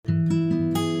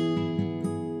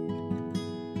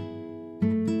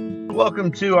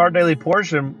Welcome to Our Daily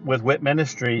Portion with WIT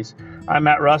Ministries. I'm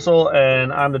Matt Russell,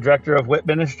 and I'm the director of WIT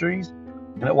Ministries.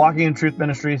 And at Walking in Truth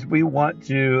Ministries, we want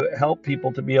to help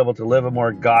people to be able to live a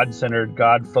more God-centered,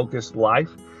 God-focused life,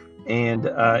 and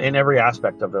in every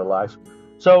aspect of their life.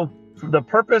 So the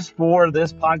purpose for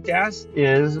this podcast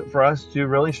is for us to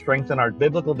really strengthen our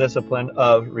biblical discipline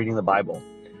of reading the Bible.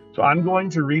 So I'm going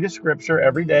to read a scripture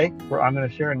every day where I'm going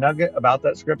to share a nugget about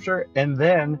that scripture, and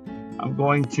then I'm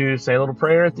going to say a little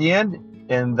prayer at the end,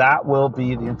 and that will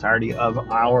be the entirety of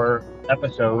our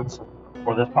episodes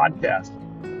for this podcast.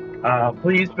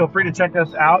 Please feel free to check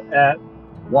us out at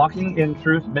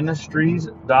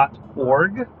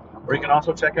walkingintruthministries.org, or you can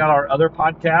also check out our other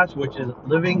podcast, which is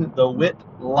Living the WIT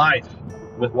Life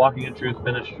with Walking in Truth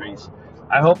Ministries.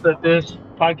 I hope that this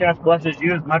podcast blesses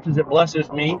you as much as it blesses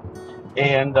me.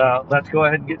 And let's go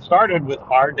ahead and get started with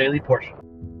our daily portion.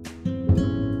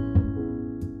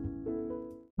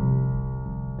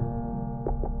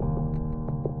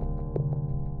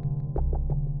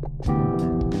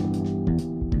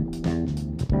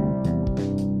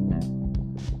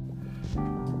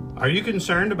 Are you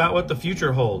concerned about what the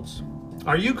future holds?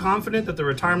 Are you confident that the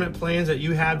retirement plans that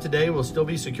you have today will still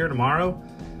be secure tomorrow?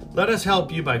 Let us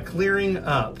help you by clearing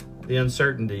up the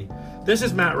uncertainty. This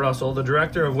is Matt Russell, the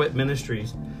director of WIT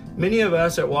Ministries. Many of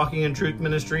us at Walking in Truth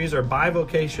Ministries are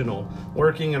bivocational,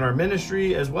 working in our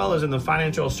ministry as well as in the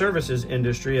financial services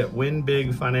industry at Win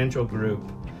Big Financial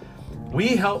Group. We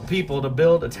help people to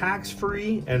build a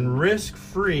tax-free and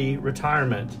risk-free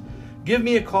retirement. Give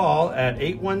me a call at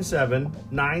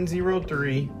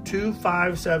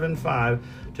 817-903-2575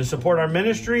 to support our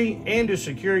ministry and to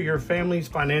secure your family's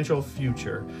financial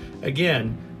future.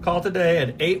 Again, call today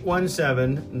at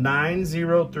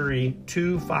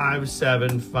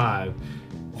 817-903-2575.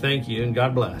 Thank you and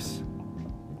God bless.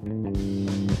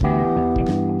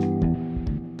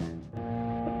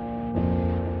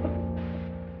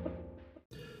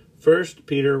 1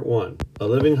 Peter 1, a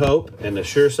living hope and a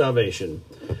sure salvation.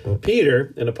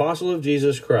 Peter, an apostle of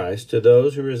Jesus Christ, to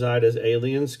those who reside as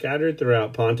aliens scattered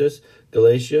throughout Pontus,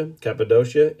 Galatia,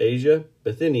 Cappadocia, Asia,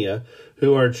 Bithynia,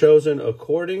 who are chosen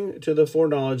according to the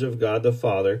foreknowledge of God the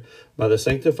Father, by the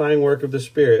sanctifying work of the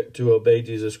Spirit, to obey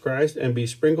Jesus Christ and be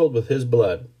sprinkled with his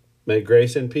blood. May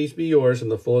grace and peace be yours in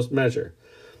the fullest measure.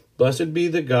 Blessed be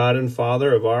the God and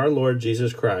Father of our Lord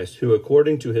Jesus Christ, who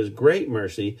according to his great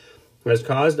mercy has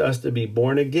caused us to be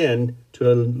born again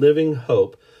to a living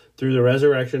hope through the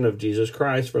resurrection of Jesus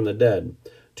Christ from the dead,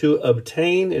 to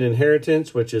obtain an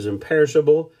inheritance which is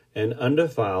imperishable and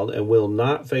undefiled and will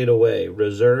not fade away,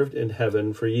 reserved in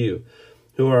heaven for you,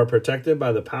 who are protected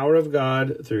by the power of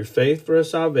God through faith for a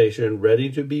salvation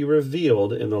ready to be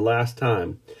revealed in the last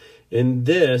time. In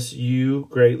this you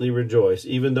greatly rejoice,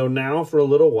 even though now for a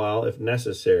little while, if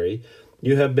necessary,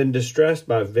 you have been distressed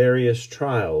by various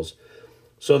trials,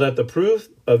 so that the proof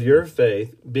of your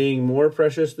faith, being more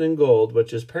precious than gold,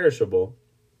 which is perishable,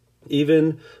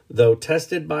 even though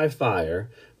tested by fire,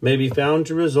 may be found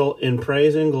to result in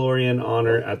praise and glory and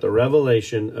honor at the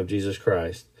revelation of Jesus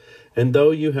Christ. And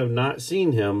though you have not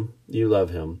seen him, you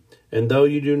love him. And though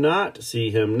you do not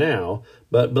see him now,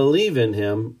 but believe in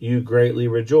him, you greatly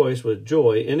rejoice with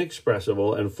joy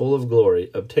inexpressible and full of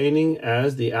glory, obtaining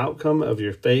as the outcome of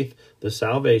your faith the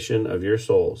salvation of your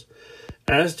souls.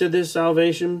 As to this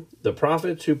salvation, the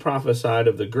prophets who prophesied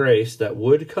of the grace that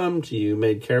would come to you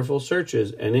made careful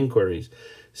searches and inquiries,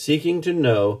 seeking to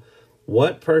know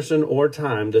what person or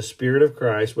time the Spirit of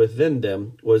Christ within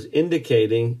them was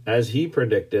indicating as he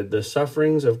predicted the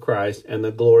sufferings of Christ and the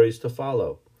glories to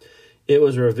follow. It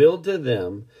was revealed to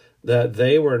them that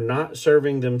they were not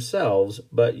serving themselves,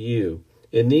 but you,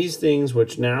 in these things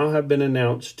which now have been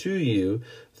announced to you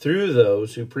through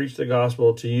those who preach the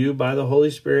gospel to you by the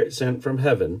Holy Spirit sent from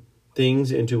heaven,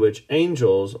 things into which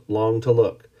angels long to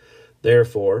look.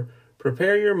 Therefore,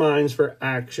 prepare your minds for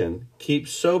action, keep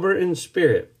sober in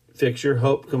spirit, fix your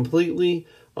hope completely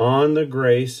on the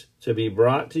grace to be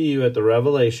brought to you at the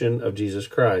revelation of Jesus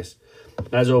Christ.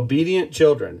 As obedient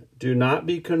children, do not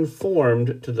be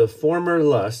conformed to the former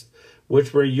lusts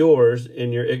which were yours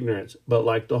in your ignorance, but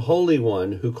like the Holy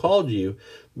One who called you,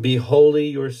 be holy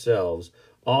yourselves,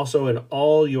 also in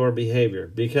all your behavior,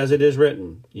 because it is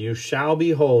written, you shall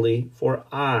be holy, for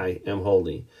I am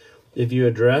holy. If you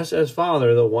address as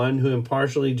Father the one who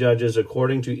impartially judges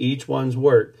according to each one's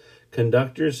work,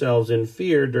 conduct yourselves in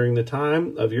fear during the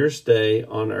time of your stay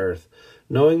on earth,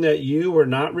 knowing that you were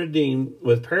not redeemed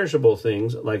with perishable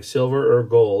things like silver or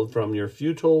gold from your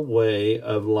futile way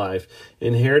of life,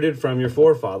 inherited from your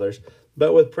forefathers,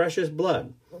 but with precious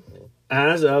blood,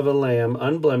 as of a lamb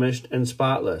unblemished and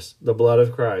spotless, the blood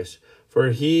of Christ.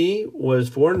 For he was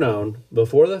foreknown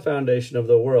before the foundation of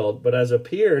the world, but has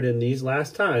appeared in these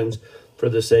last times for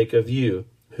the sake of you,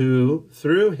 who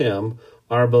through him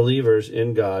are believers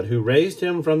in God, who raised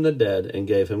him from the dead and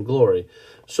gave him glory,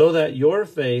 so that your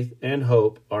faith and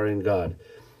hope are in God.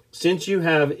 Since you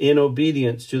have, in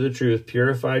obedience to the truth,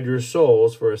 purified your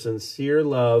souls for a sincere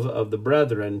love of the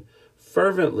brethren,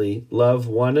 fervently love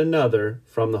one another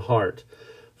from the heart.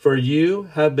 For you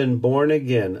have been born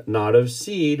again, not of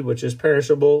seed which is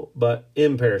perishable, but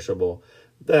imperishable,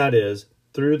 that is,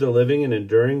 through the living and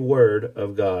enduring word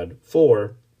of God.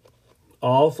 For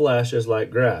all flesh is like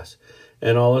grass,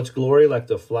 and all its glory like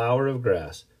the flower of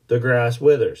grass. The grass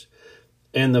withers,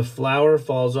 and the flower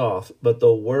falls off, but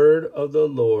the word of the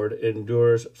Lord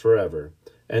endures forever.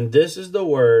 And this is the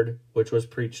word which was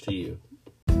preached to you.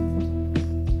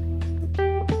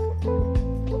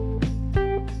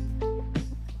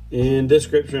 In this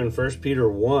scripture in 1 Peter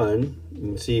 1, you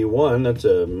can see 1, that's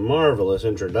a marvelous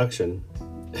introduction.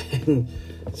 And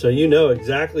so you know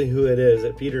exactly who it is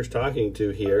that Peter's talking to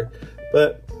here.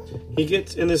 But he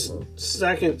gets in this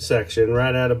second section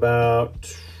right at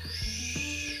about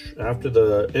after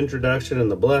the introduction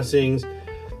and the blessings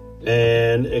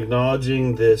and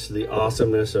acknowledging the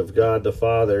awesomeness of God the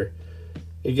Father.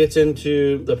 He gets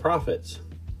into the prophets.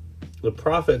 The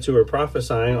prophets who were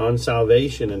prophesying on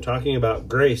salvation and talking about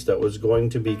grace that was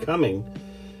going to be coming.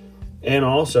 And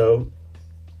also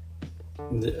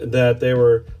that they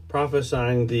were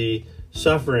prophesying the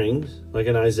sufferings, like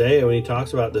in Isaiah when he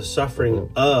talks about the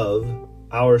suffering of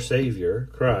our Savior,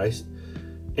 Christ,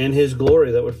 and his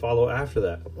glory that would follow after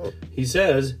that. He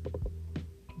says,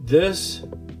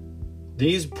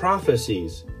 these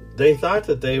prophecies, they thought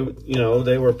that they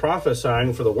were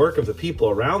prophesying for the work of the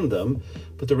people around them,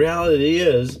 but the reality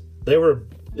is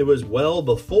it was well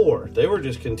before. They were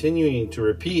just continuing to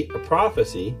repeat a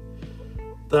prophecy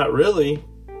that really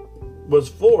was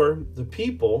for the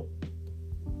people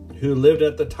who lived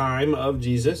at the time of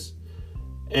Jesus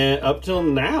and up till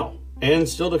now and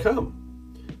still to come.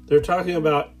 They're talking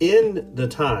about in the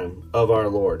time of our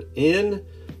Lord, in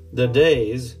the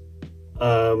days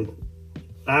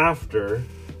after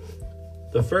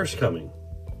the first coming.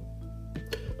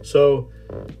 So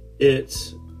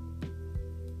it's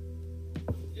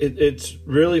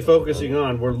really focusing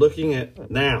on, we're looking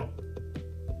at now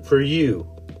for you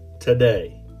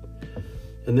today.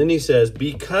 And then he says,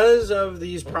 because of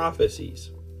these prophecies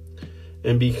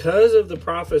and because of the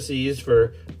prophecies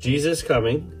for Jesus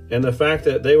coming and the fact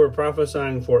that they were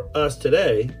prophesying for us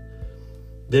today,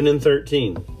 then in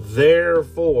 13,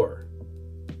 therefore,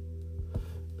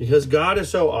 because God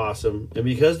is so awesome and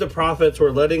because the prophets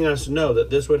were letting us know that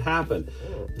this would happen,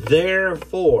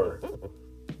 therefore,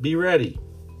 be ready.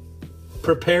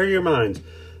 Prepare your minds.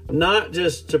 Not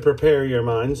just to prepare your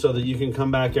mind so that you can come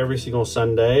back every single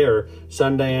Sunday or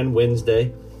Sunday and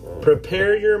Wednesday.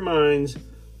 Prepare your minds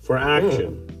for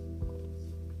action.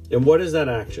 And what is that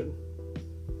action?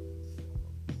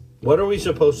 What are we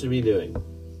supposed to be doing?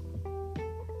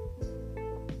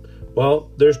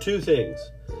 Well, there's two things.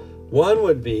 One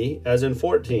would be, as in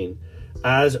 14,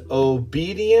 as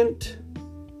obedient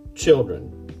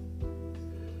children.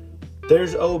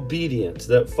 There's obedience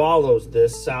that follows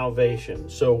this salvation.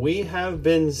 So we have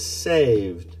been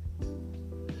saved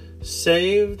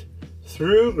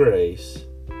through grace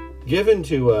given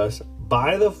to us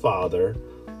by the Father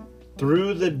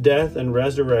through the death and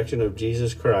resurrection of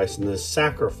Jesus Christ and the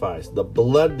sacrifice, the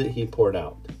blood that he poured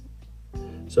out.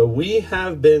 So we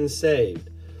have been saved.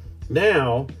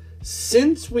 Now,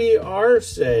 since we are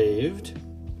saved,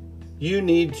 you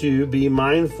need to be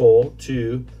mindful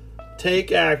to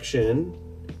take action,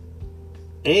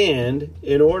 and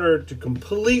in order to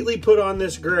completely put on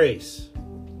this grace,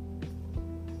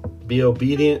 be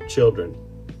obedient children.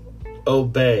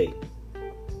 Obey.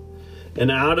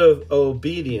 And out of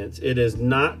obedience, it is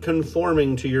not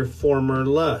conforming to your former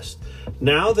lust.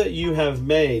 Now that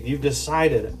you've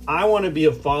decided, I want to be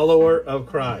a follower of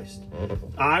Christ.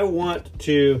 I want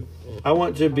to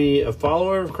be a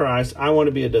follower of Christ. I want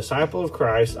to be a disciple of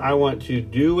Christ. I want to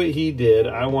do what he did.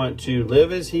 I want to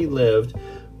live as he lived.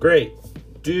 Great.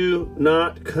 Do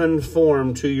not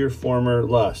conform to your former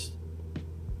lust.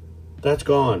 That's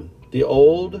gone. The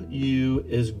old you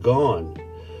is gone.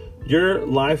 Your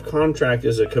life contract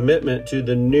is a commitment to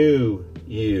the new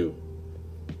you.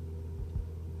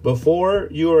 Before,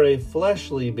 you are a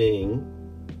fleshly being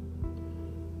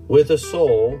with a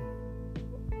soul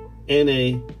and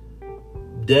a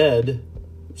dead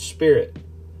spirit.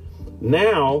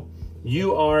 Now,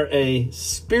 you are a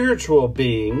spiritual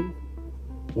being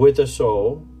with a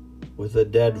soul with a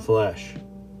dead flesh.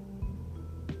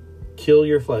 Kill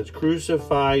your flesh.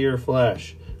 Crucify your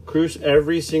flesh.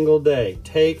 Every single day.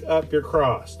 Take up your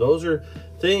cross. Those are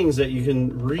things that you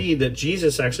can read that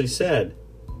Jesus actually said.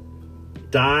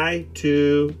 Die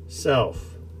to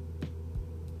self.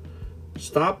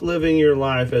 Stop living your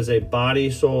life as a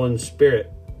body, soul, and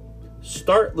spirit.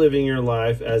 Start living your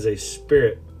life as a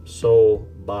spirit, soul,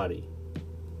 body.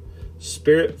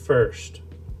 Spirit first.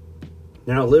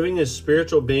 Now, living as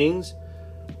spiritual beings,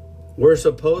 we're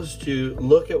supposed to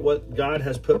look at what God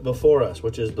has put before us,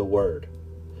 which is the Word.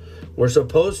 We're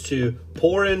supposed to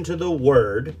pour into the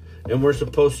Word, and we're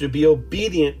supposed to be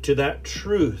obedient to that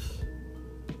truth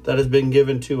that has been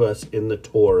given to us in the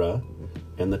Torah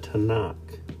and the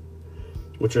Tanakh,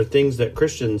 which are things that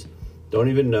Christians don't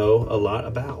even know a lot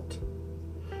about.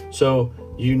 So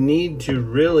you need to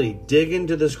really dig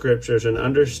into the scriptures and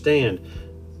understand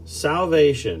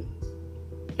salvation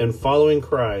and following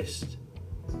Christ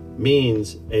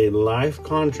means a life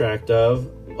contract of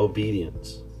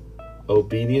obedience.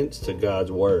 Obedience to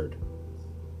God's word.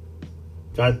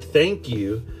 God, thank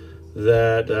you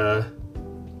that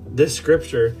this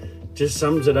scripture just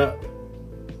sums it up.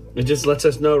 It just lets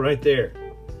us know right there.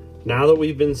 Now that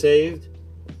we've been saved,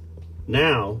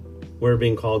 now we're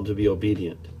being called to be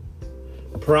obedient.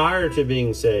 Prior to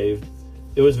being saved,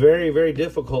 it was very, very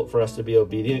difficult for us to be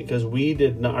obedient because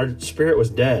our spirit was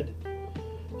dead.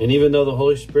 And even though the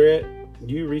Holy Spirit,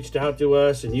 you reached out to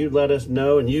us and you let us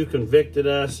know and you convicted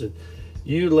us and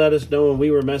you let us know when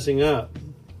we were messing up,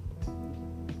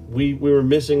 we were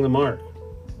missing the mark.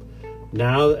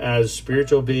 Now, as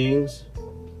spiritual beings,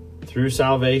 through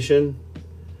salvation,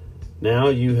 now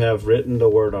you have written the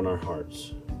word on our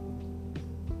hearts.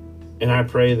 And I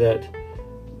pray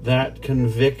that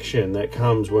conviction that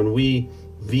comes when we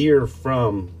veer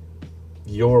from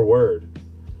your word,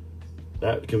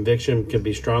 that conviction can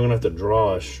be strong enough to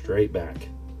draw us straight back.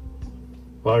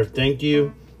 Father, thank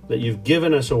you that you've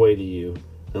given us a way to you,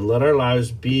 and let our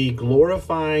lives be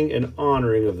glorifying and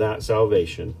honoring of that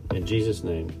salvation. In Jesus'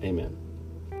 name, amen.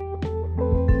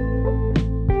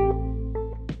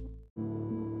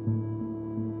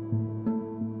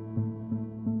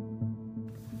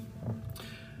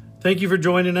 Thank you for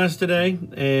joining us today,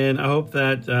 and I hope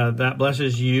that that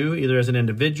blesses you either as an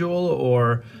individual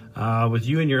or with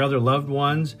you and your other loved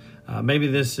ones. Maybe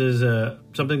this is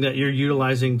something that you're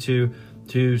utilizing to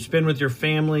spend with your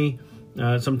family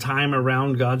some time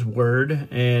around God's Word,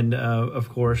 and of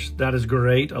course, that is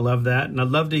great. I love that, and I'd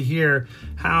love to hear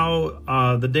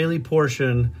how the Daily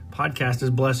Portion podcast is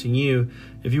blessing you.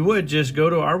 If you would, just go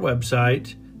to our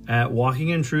website at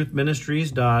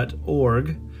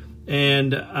walkingintruthministries.org.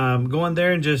 And go on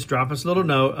there and just drop us a little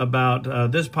note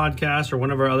about this podcast or one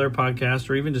of our other podcasts,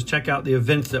 or even just check out the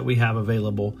events that we have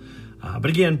available. But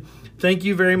again, thank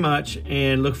you very much,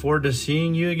 and look forward to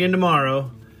seeing you again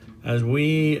tomorrow as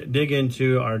we dig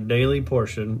into our daily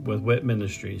portion with WIT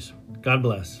Ministries. God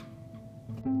bless.